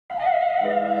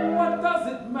What does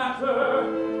it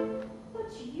matter?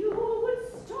 But you would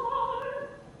starve,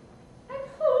 and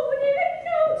who would even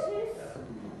notice?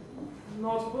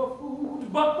 Not for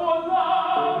food, but for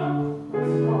love. I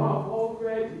starve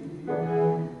already.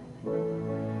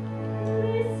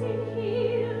 Listen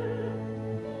here,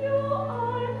 you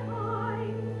are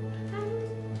kind and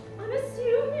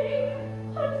unassuming,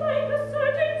 unlike a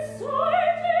certain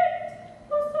sergeant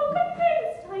who so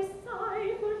convinced I sigh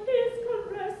for his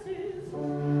caresses.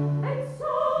 And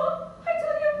so I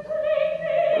tell you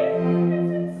plainly and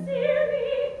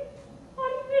sincerely,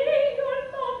 on me your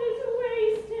love is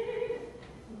wasted.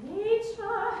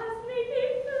 Nature has made me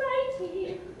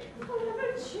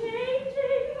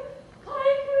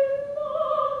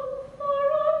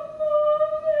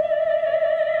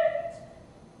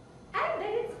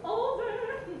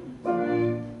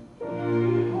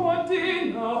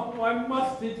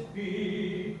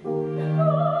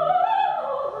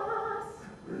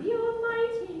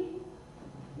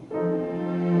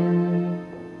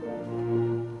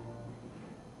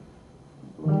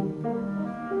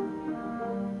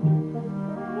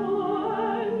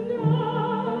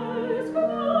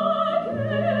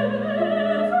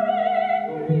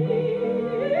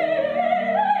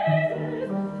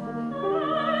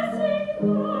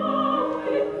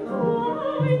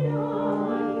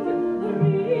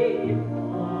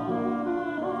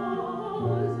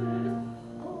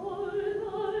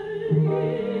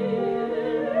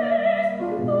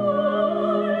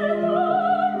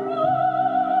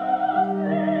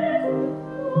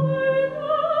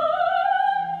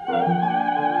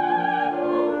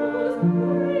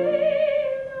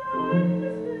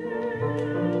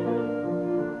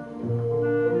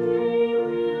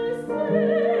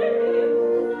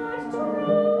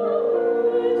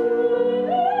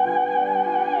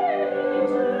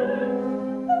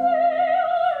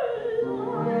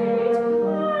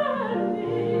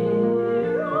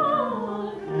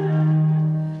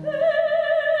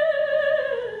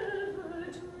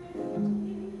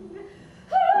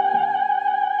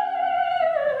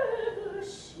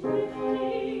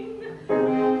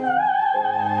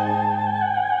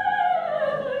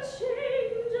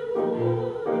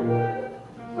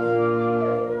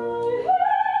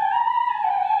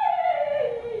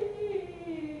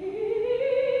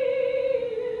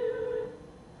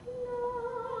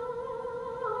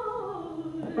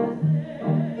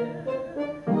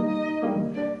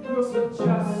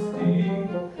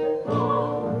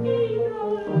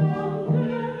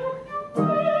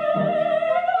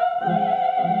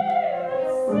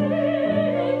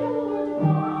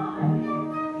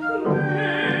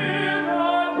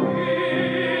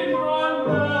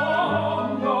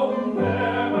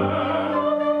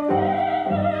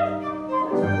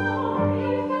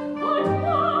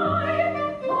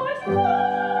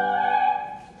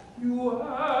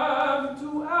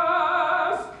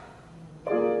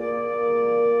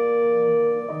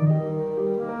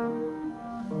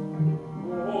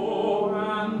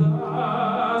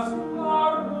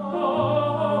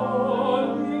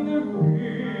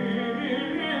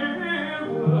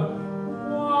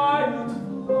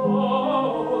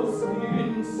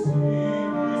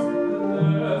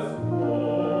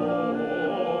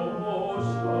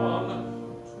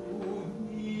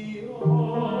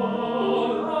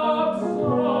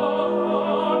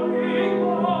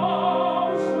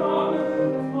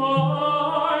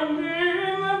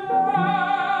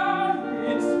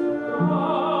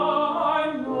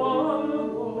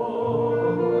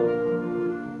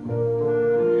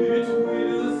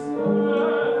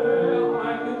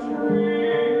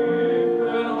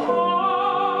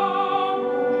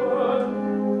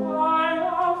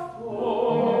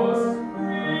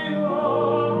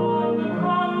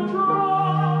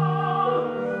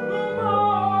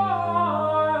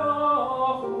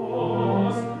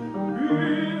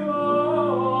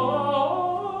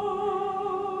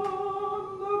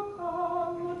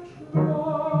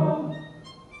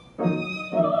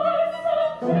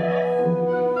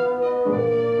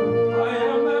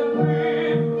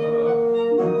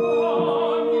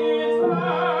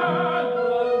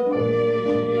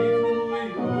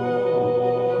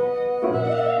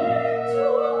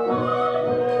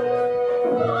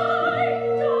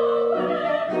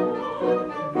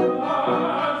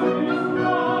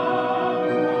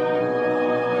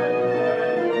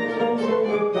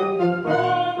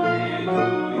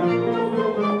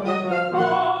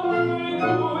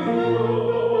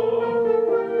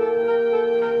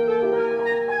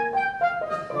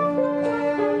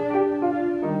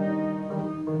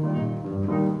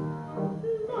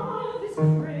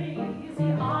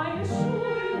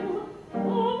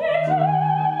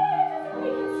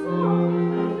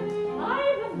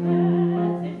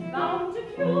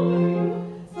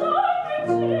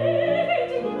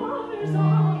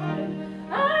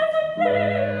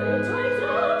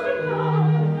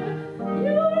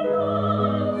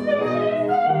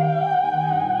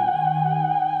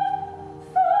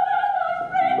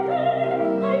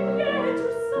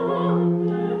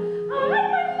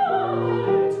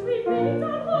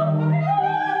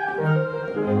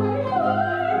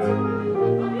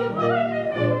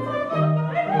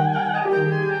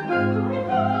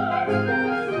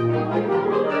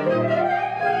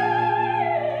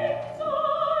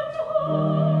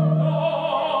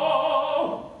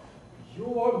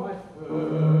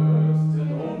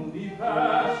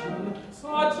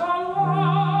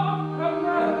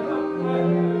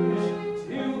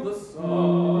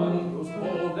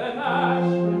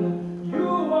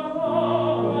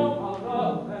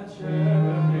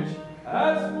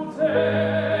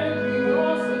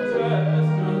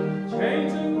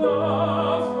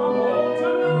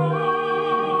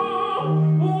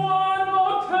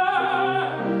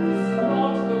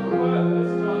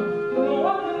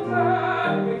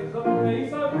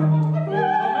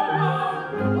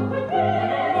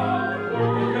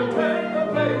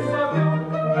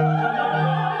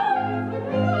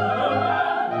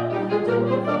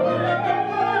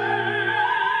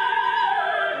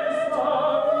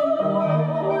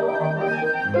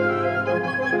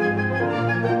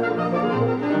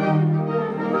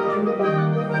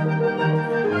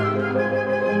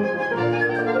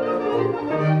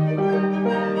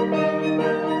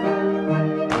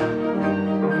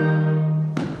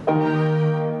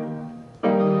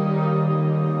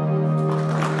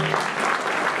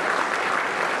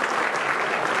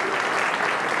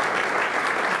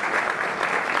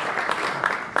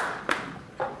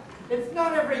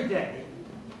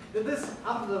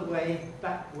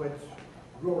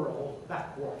rural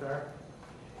backwater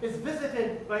is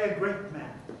visited by a great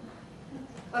man,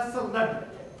 a celebrity,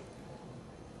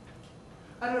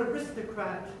 an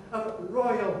aristocrat of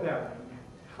royal bearing,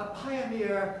 a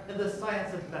pioneer in the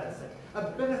science of medicine, a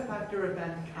benefactor of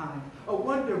mankind, a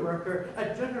wonder worker,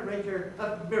 a generator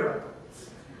of miracles.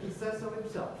 He says so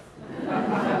himself.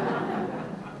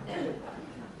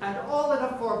 And all at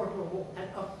affordable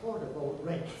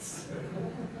rates.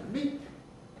 Meet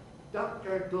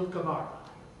Dr. Dulcamara.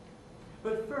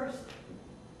 But first,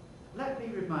 let me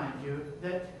remind you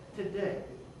that today,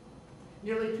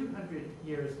 nearly 200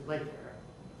 years later,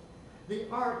 the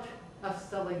art of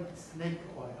selling snake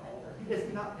oil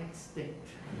is not extinct.